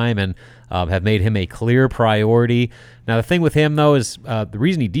second time, and have made him a clear priority. Now, the thing with him, though, is the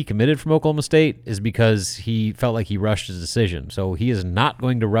reason he decommitted from Oklahoma State is because he felt like he rushed his decision. So he is not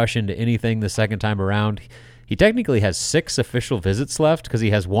going to rush into anything the second time around. He technically has 6 official visits left because he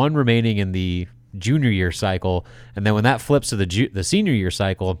has 1 remaining in the junior year cycle. And then when that flips to the senior year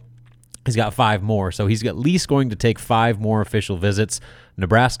cycle, he's got 5 more. So he's at least going to take 5 more official visits.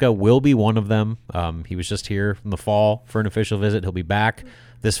 Nebraska will be one of them. He was just here in the fall for an official visit. He'll be back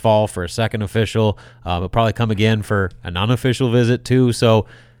this fall for a second official. He'll probably come again for an unofficial visit too. So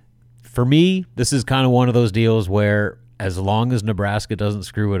for me, this is kind of one of those deals where as long as Nebraska doesn't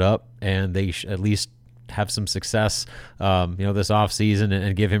screw it up and they at least have some success, this offseason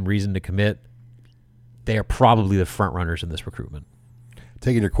and give him reason to commit, they are probably the front runners in this recruitment.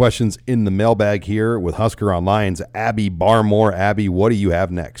 Taking your questions in the mailbag here with Husker Online's Abby Barmore. Abby, what do you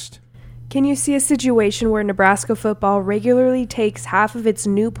have next? Can you see a situation where Nebraska football regularly takes half of its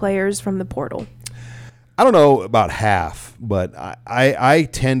new players from the portal? I don't know about half, but I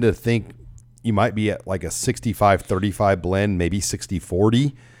tend to think you might be at like a 65-35 blend, maybe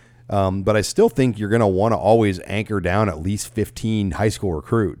 60-40. But I still think you're going to want to always anchor down at least 15 high school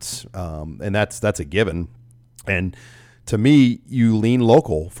recruits. And that's a given. And to me, you lean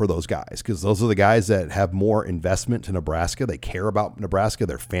local for those guys because those are the guys that have more investment to Nebraska. They care about Nebraska.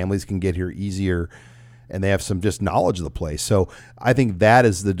 Their families can get here easier, and they have some just knowledge of the place. So I think that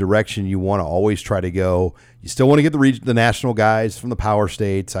is the direction you want to always try to go. You still want to get the national guys from the power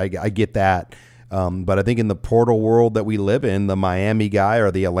states. I get that. But I think in the portal world that we live in, the Miami guy or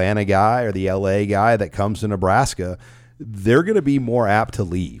the Atlanta guy or the LA guy that comes to Nebraska, they're going to be more apt to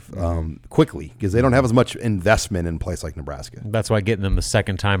leave quickly because they don't have as much investment in a place like Nebraska. That's why getting them the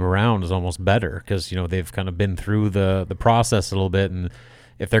second time around is almost better because, they've kind of been through the process a little bit. And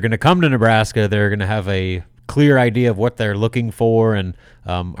if they're going to come to Nebraska, they're going to have a clear idea of what they're looking for and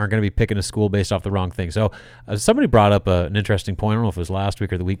aren't going to be picking a school based off the wrong thing. So somebody brought up an interesting point, I don't know if it was last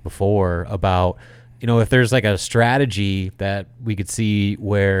week or the week before, about, if there's like a strategy that we could see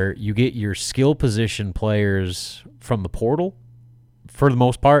where you get your skill position players from the portal for the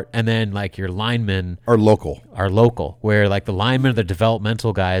most part, and then like your linemen are local, where like the linemen are the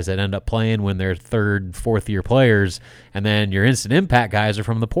developmental guys that end up playing when they're third, fourth year players, and then your instant impact guys are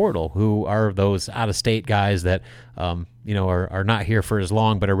from the portal, who are those out of state guys that are not here for as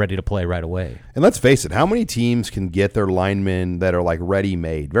long but are ready to play right away. And let's face it, how many teams can get their linemen that are like ready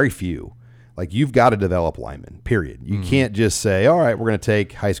made? Very few. Like, you've got to develop linemen, period. You can't just say, all right, we're going to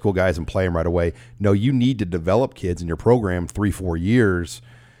take high school guys and play them right away. No, you need to develop kids in your program 3-4 years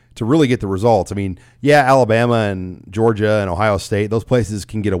to really get the results. I mean, yeah, Alabama and Georgia and Ohio State, those places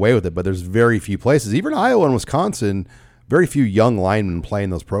can get away with it, but there's very few places. Even Iowa and Wisconsin, very few young linemen play in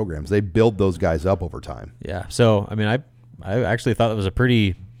those programs. They build those guys up over time. Yeah, so, I mean, I actually thought that was a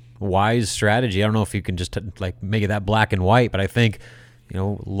pretty wise strategy. I don't know if you can just like make it that black and white, but I think –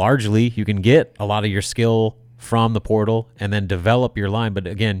 largely you can get a lot of your skill from the portal and then develop your line. But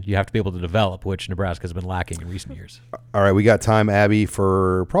again, you have to be able to develop, which Nebraska has been lacking in recent years. All right, we got time, Abby,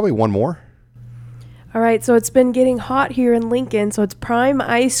 for probably one more. All right, so it's been getting hot here in Lincoln, so it's prime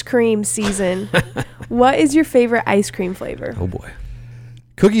ice cream season. What is your favorite ice cream flavor? Oh, boy.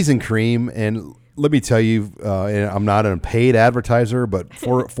 Cookies and cream. And let me tell you, and I'm not a paid advertiser, but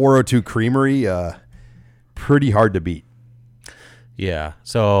 402 Creamery, pretty hard to beat. Yeah,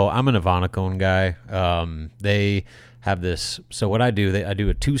 so I'm an Ivana guy. They have this. So what I do, I do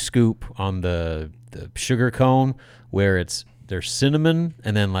a 2-scoop on the sugar cone where there's cinnamon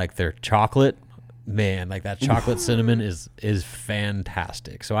and then like their chocolate. Man, like that chocolate cinnamon is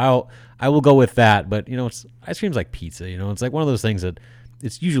fantastic. So I will go with that. But it's ice cream's like pizza. It's like one of those things that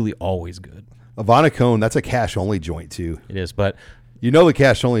it's usually always good. Ivana, that's a cash only joint too. It is, but. The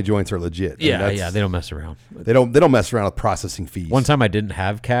cash only joints are legit. Yeah, they don't mess around. They don't mess around with processing fees. One time I didn't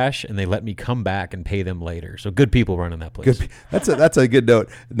have cash, and they let me come back and pay them later. So good people running that place. That's a good note.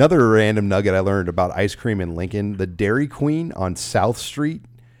 Another random nugget I learned about ice cream in Lincoln: the Dairy Queen on South Street.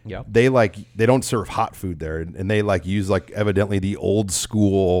 Yeah, they don't serve hot food there, and they use evidently the old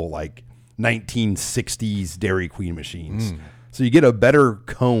school 1960s Dairy Queen machines. So you get a better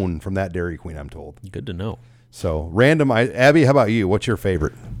cone from that Dairy Queen, I'm told. Good to know. So random. Abby, how about you? What's your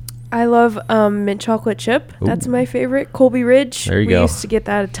favorite? I love mint chocolate chip. Ooh. That's my favorite. Colby Ridge. There you go. We used to get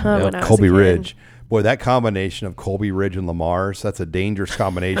that a ton when I was Colby a kid. Ridge. Boy, that combination of Colby Ridge and Lamar's, that's a dangerous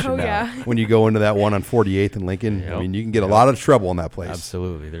combination now. Yeah. When you go into that one on 48th and Lincoln, I mean, you can get a lot of trouble in that place.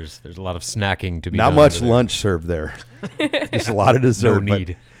 Absolutely. There's a lot of snacking to be Not done much over there. lunch served there. Just a lot of dessert. No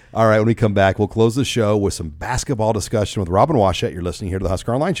need. All right, when we come back, we'll close the show with some basketball discussion with Robin Washut. You're listening here to the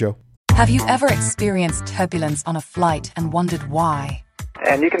Husker Online Show. Have you ever experienced turbulence on a flight and wondered why?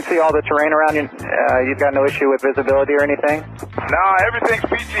 And you can see all the terrain around you. You've got no issue with visibility or anything? No, everything's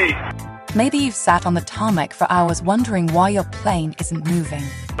peachy. Maybe you've sat on the tarmac for hours wondering why your plane isn't moving.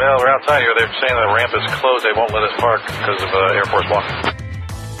 Well, we're outside here. They're saying the ramp is closed. They won't let us park because of Air Force One.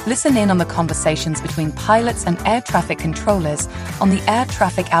 Listen in on the conversations between pilots and air traffic controllers on the Air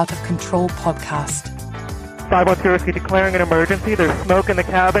Traffic Out of Control podcast. 510 Whiskey declaring an emergency. There's smoke in the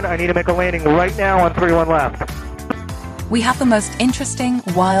cabin. I need to make a landing right now on 31 left. We have the most interesting,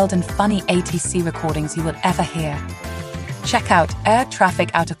 wild, and funny ATC recordings you will ever hear. Check out Air Traffic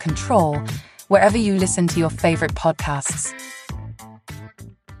Out of Control wherever you listen to your favorite podcasts.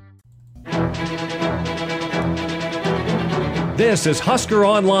 This is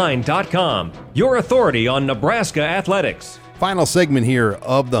HuskerOnline.com, your authority on Nebraska athletics. Final segment here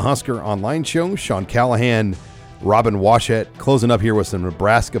of the Husker Online Show. Sean Callahan, Robin Washut, closing up here with some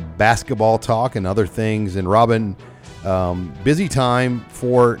Nebraska basketball talk and other things. And Robin, busy time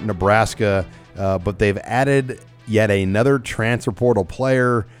for Nebraska, but they've added yet another transfer portal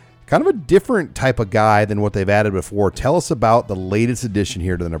player, kind of a different type of guy than what they've added before. Tell us about the latest addition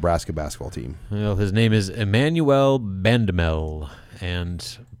here to the Nebraska basketball team. Well, his name is Emmanuel Bandemel,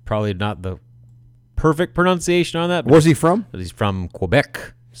 and probably not the perfect pronunciation on that. Where's he from? He's from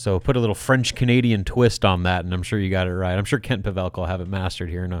Quebec. So put a little French-Canadian twist on that, and I'm sure you got it right. I'm sure Kent Pavelka will have it mastered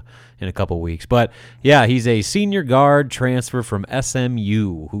here in a couple weeks. But, yeah, he's a senior guard transfer from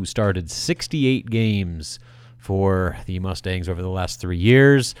SMU who started 68 games for the Mustangs over the last 3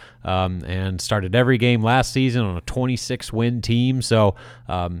 years, and started every game last season on a 26-win team. So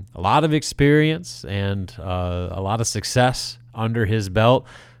a lot of experience and a lot of success under his belt.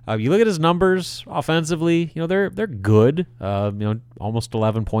 You look at his numbers offensively, they're good. Almost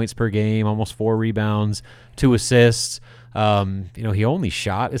 11 points per game, almost 4 rebounds, 2 assists. He only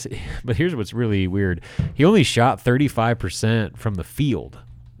shot, but here's what's really weird. He only shot 35% from the field,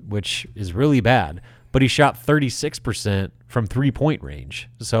 which is really bad, but he shot 36% from 3-point range.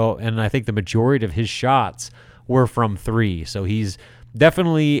 So, and I think the majority of his shots were from 3. So he's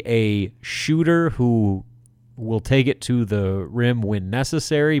definitely a shooter who will take it to the rim when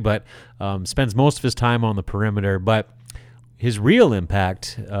necessary, but spends most of his time on the perimeter. But his real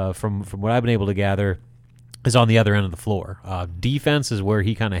impact, from what I've been able to gather, is on the other end of the floor. Defense is where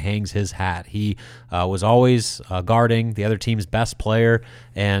he kind of hangs his hat. He was always guarding the other team's best player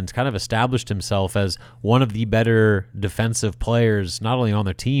and kind of established himself as one of the better defensive players, not only on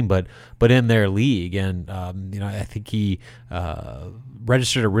their team, but in their league. And, I think he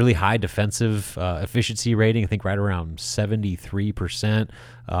registered a really high defensive efficiency rating, I think right around 73%,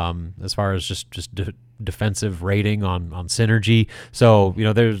 as far as just defensive rating on Synergy. So,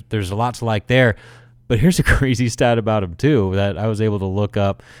 there's a lot to like there. But here's a crazy stat about him, too, that I was able to look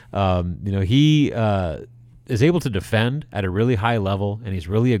up. He is able to defend at a really high level, and he's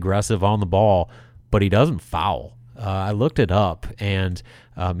really aggressive on the ball, but he doesn't foul. I looked it up, and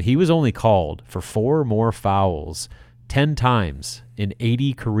he was only called for 4 more fouls 10 times in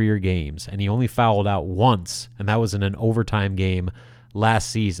 80 career games, and he only fouled out once, and that was in an overtime game last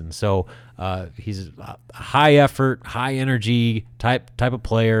season. So he's a high effort, high energy type of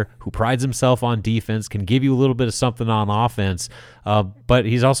player who prides himself on defense, can give you a little bit of something on offense, but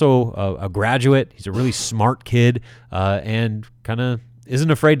he's also a graduate. He's a really smart kid, and kind of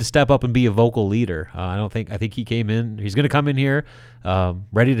isn't afraid to step up and be a vocal leader. I think he came in, he's going to come in here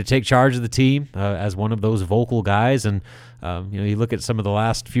ready to take charge of the team as one of those vocal guys. And you look at some of the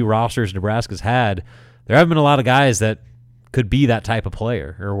last few rosters Nebraska's had, there haven't been a lot of guys that could be that type of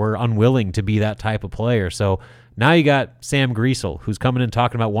player or were unwilling to be that type of player. So now you got Sam Griesel, who's coming in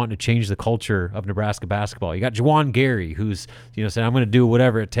talking about wanting to change the culture of Nebraska basketball. You got Juwan Gary, who's saying, I'm going to do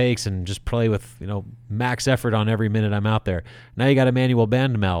whatever it takes and just play with max effort on every minute I'm out there. Now you got Emmanuel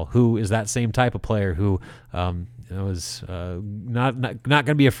Bandamel, who is that same type of player who is not going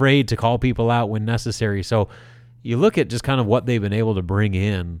to be afraid to call people out when necessary. So you look at just kind of what they've been able to bring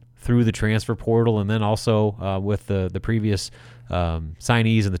in through the transfer portal, and then also with the previous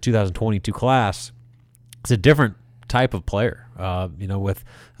signees in the 2022 class. It's a different type of player, with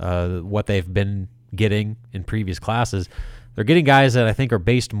what they've been getting in previous classes. They're getting guys that I think are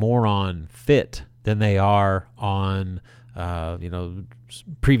based more on fit than they are on,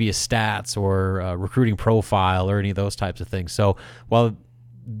 previous stats or recruiting profile or any of those types of things. So while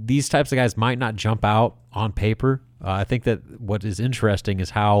these types of guys might not jump out on paper, I think that what is interesting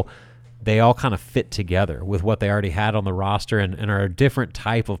is how they all kind of fit together with what they already had on the roster and are a different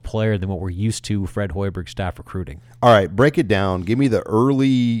type of player than what we're used to Fred Hoiberg staff recruiting. All right, break it down. Give me the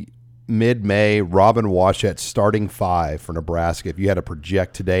early, mid-May Robin Washut starting 5 for Nebraska if you had to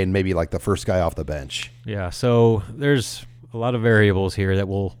project today and maybe like the first guy off the bench. Yeah, so there's a lot of variables here that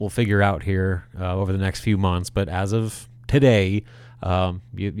we'll figure out here over the next few months. But as of today,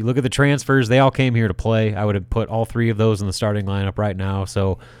 you look at the transfers, they all came here to play. I would have put all 3 of those in the starting lineup right now.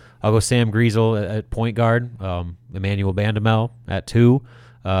 So I'll go Sam Griesel at point guard, Emmanuel Bandamel at 2,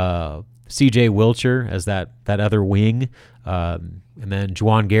 C.J. Wilcher as that other wing, and then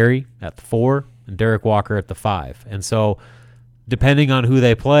Juwan Gary at the 4, and Derek Walker at the 5. And so depending on who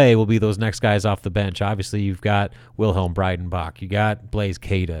they play will be those next guys off the bench. Obviously, you've got Wilhelm Breidenbach. You got Blaise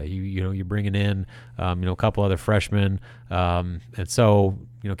Keita. You're bringing in, a couple other freshmen. And so,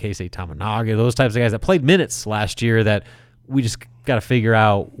 Keisei Tamanaga, those types of guys that played minutes last year that we just got to figure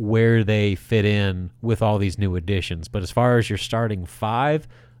out where they fit in with all these new additions. But as far as your starting 5,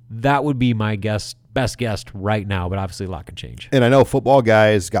 that would be my best guess right now, but obviously a lot can change. And I know football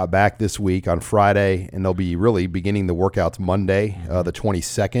guys got back this week on Friday, and they'll be really beginning the workouts Monday, the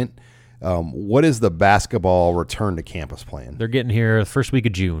 22nd. What is the basketball return to campus plan? They're getting here the first week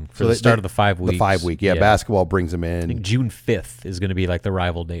of June for the start of the 5 weeks. The 5 week, yeah. Basketball brings them in. I think June 5th is going to be like the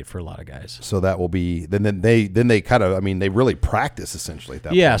rival date for a lot of guys. So that will be then they kind of they really practice essentially at that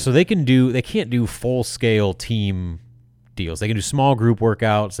point. Yeah, so they can't do full scale team deals. They can do small group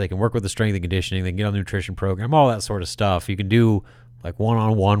workouts. They can work with the strength and conditioning. They can get on the nutrition program, all that sort of stuff. You can do like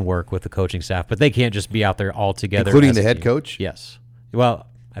one-on-one work with the coaching staff, but they can't just be out there all together. Including the head coach? Yes. Well,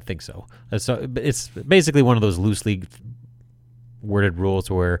 I think so. It's basically one of those loosely worded rules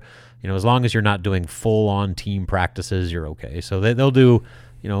where, as long as you're not doing full-on team practices, you're okay. So they'll do,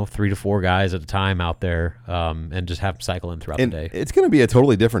 3 to 4 guys at a time out there and just have them cycle in throughout the day. It's going to be a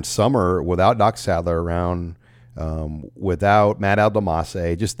totally different summer without Doc Sadler around, without Matt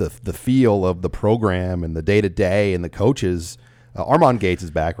Aldamase, just the feel of the program and the day-to-day and the coaches. Armand Gates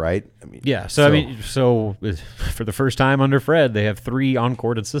is back, right? So for the first time under Fred, they have 3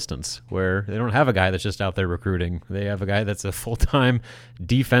 on-court assistants where they don't have a guy that's just out there recruiting. They have a guy that's a full-time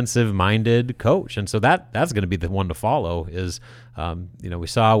defensive-minded coach. And so that's going to be the one to follow is, we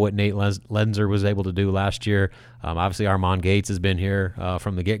saw what Nate Lenzer was able to do last year. Obviously, Armand Gates has been here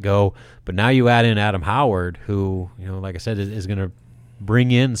from the get-go. But now you add in Adam Howard, who, like I said, is going to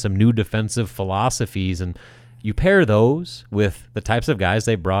bring in some new defensive philosophies. And you pair those with the types of guys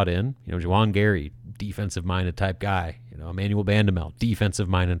they brought in, Juwan Gary, defensive-minded type guy, Emmanuel Bandamel,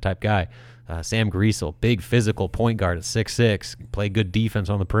 defensive-minded type guy, Sam Griesel, big physical point guard at 6'6", play good defense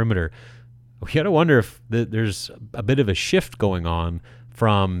on the perimeter. We got to wonder if there's a bit of a shift going on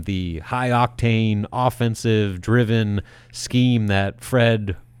from the high-octane, offensive-driven scheme that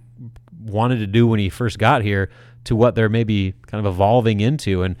Fred wanted to do when he first got here to what they're maybe kind of evolving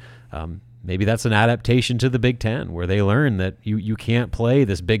into. And maybe that's an adaptation to the Big Ten, where they learn that you can't play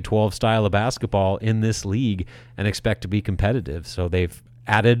this Big 12 style of basketball in this league and expect to be competitive. So they've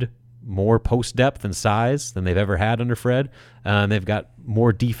added more post depth and size than they've ever had under Fred. And they've got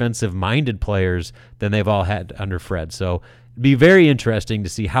more defensive-minded players than they've all had under Fred. So it'd be very interesting to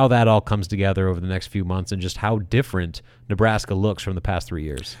see how that all comes together over the next few months and just how different Nebraska looks from the past 3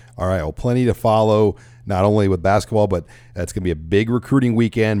 years. All right, well, plenty to follow, not only with basketball, but it's going to be a big recruiting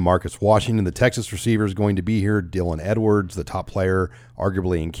weekend. Marcus Washington, the Texas receiver, is going to be here. Dylan Edwards, the top player,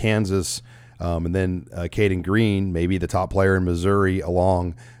 arguably in Kansas. And then Caden Green, maybe the top player in Missouri,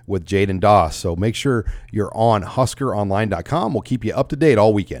 along with Jaden Doss. So make sure you're on HuskerOnline.com. We'll keep you up to date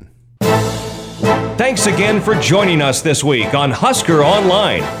all weekend. Thanks again for joining us this week on Husker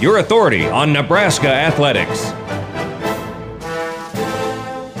Online, your authority on Nebraska athletics.